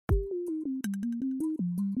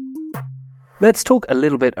Let's talk a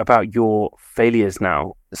little bit about your failures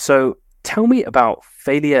now. So tell me about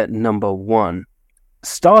failure number one,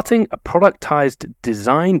 starting a productized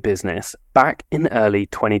design business back in early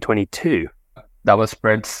 2022. That was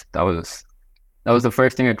sprints. That was the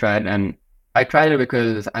first thing I tried, and I tried it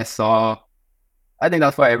because I think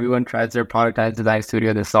that's why everyone tries their productized design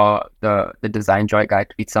studio. They saw the design joy guy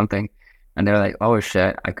tweet something, and they're like, "Oh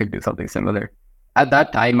shit, I could do something similar." At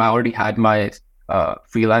that time, I already had my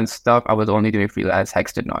freelance stuff. I was only doing freelance.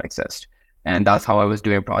 Hex did not exist, and that's how I was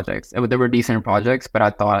doing projects. They were decent projects, but I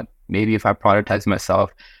thought maybe if I productize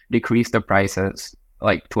myself, decrease the prices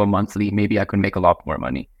like to a monthly, maybe I could make a lot more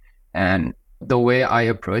money. And the way I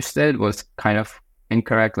approached it was kind of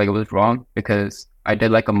incorrect. Like, it was wrong because I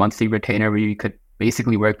did like a monthly retainer where you could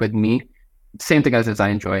basically work with me. Same thing as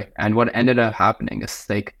Design Joy. And what ended up happening is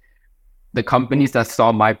like the companies that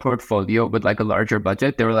saw my portfolio with like a larger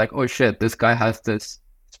budget, they were like, oh shit, this guy has this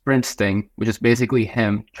sprints thing, which is basically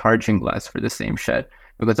him charging less for the same shit.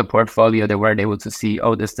 Because the portfolio, they weren't able to see,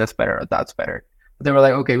 oh, this better or that's better. But they were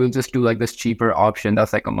like, okay, we'll just do like this cheaper option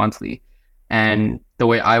that's like a monthly. And the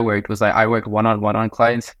way I worked was like I worked one-on-one on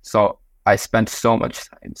clients. So I spent so much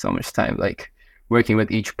time like working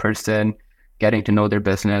with each person, getting to know their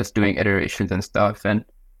business, doing iterations and stuff. And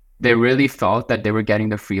they really felt that they were getting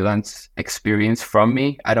the freelance experience from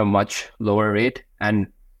me at a much lower rate. And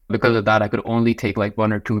because of that, I could only take like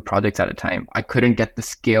one or two projects at a time. I couldn't get the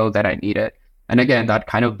scale that I needed. And again, that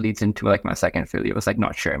kind of bleeds into like my second failure. It was like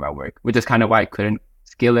not sharing my work, which is kind of why I couldn't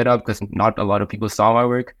scale it up because not a lot of people saw my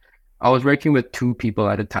work. I was working with two people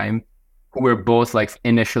at a time who were both like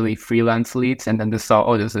initially freelance leads. And then they saw,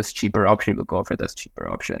 oh, there's this cheaper option. We'll go for this cheaper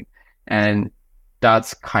option. And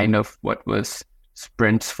that's kind of what was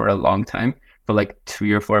sprints for a long time, for like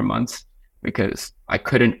 3 or 4 months, because I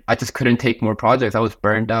just couldn't take more projects. I was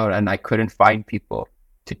burned out and I couldn't find people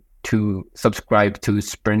to subscribe to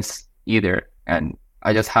sprints either. And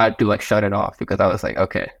I just had to like shut it off because I was like,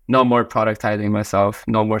 okay, no more productizing myself,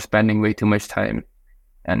 no more spending way too much time.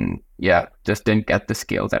 And yeah, just didn't get the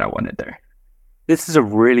scale that I wanted there. This is a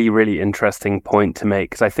really, really interesting point to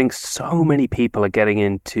make because I think so many people are getting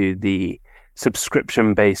into the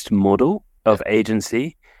subscription-based model of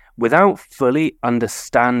agency without fully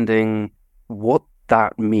understanding what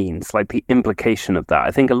that means, like the implication of that.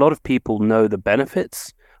 I think a lot of people know the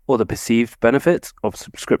benefits or the perceived benefits of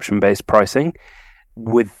subscription-based pricing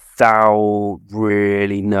without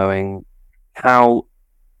really knowing how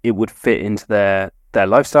it would fit into their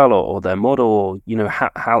lifestyle or their model, or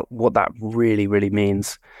how what that really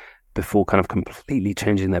means before kind of completely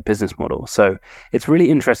changing their business model. So it's really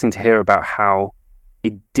interesting to hear about how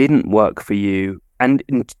it didn't work for you, and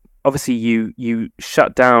obviously you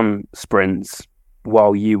shut down sprints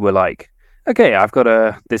while you were like, okay,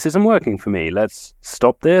 this isn't working for me, let's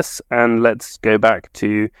stop this and let's go back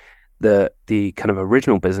to the kind of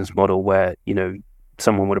original business model where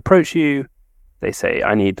someone would approach you, they say,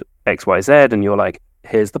 I need XYZ, and you're like,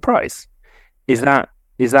 here's the price. Is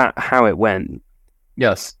that how it went?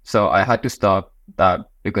 Yes. So I had to stop that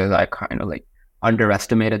because I kind of like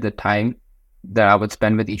underestimated the time that I would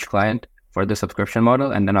spend with each client for the subscription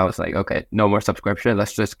model. And then I was like, okay, no more subscription.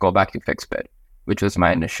 Let's just go back to fixed bid, which was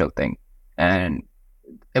my initial thing. And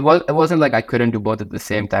it wasn't like I couldn't do both at the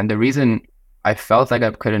same time. The reason I felt like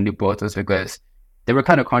I couldn't do both was because they were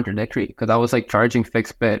kind of contradictory, because I was like charging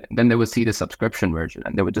fixed bid, and then they would see the subscription version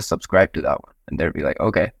and they would just subscribe to that one. And they'd be like,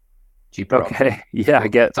 okay, cheaper. Okay. Yeah, I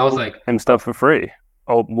get. So I was like, and stuff for free.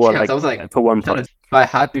 Or what? Yeah, so I was like, for one price. I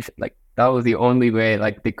had to like, that was the only way.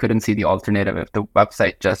 Like, they couldn't see the alternative if the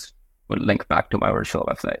website just would link back to my original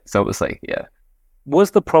website. So it was like, yeah.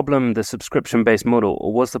 Was the problem the subscription-based model,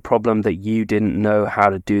 or was the problem that you didn't know how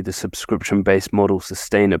to do the subscription-based model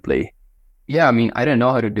sustainably? Yeah, I mean, I didn't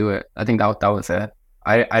know how to do it. I think that was it.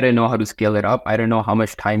 I didn't know how to scale it up. I didn't know how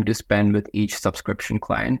much time to spend with each subscription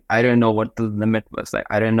client. I didn't know what the limit was. Like,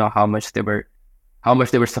 I didn't know how much they were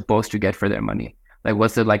supposed to get for their money. Like,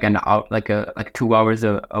 was it like 2 hours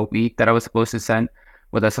a week that I was supposed to send?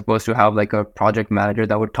 Was I supposed to have like a project manager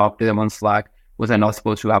that would talk to them on Slack? Was I not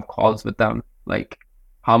supposed to have calls with them? Like,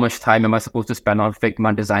 how much time am I supposed to spend on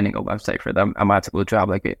Figma designing a website for them? Am I supposed to have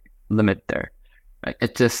like a limit there? Like,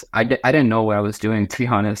 it just, I didn't know what I was doing, to be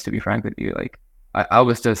honest, to be frank with you. Like, I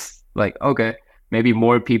was just like, okay, maybe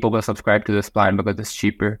more people will subscribe to this plan because it's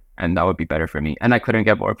cheaper and that would be better for me. And I couldn't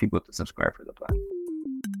get more people to subscribe for the plan.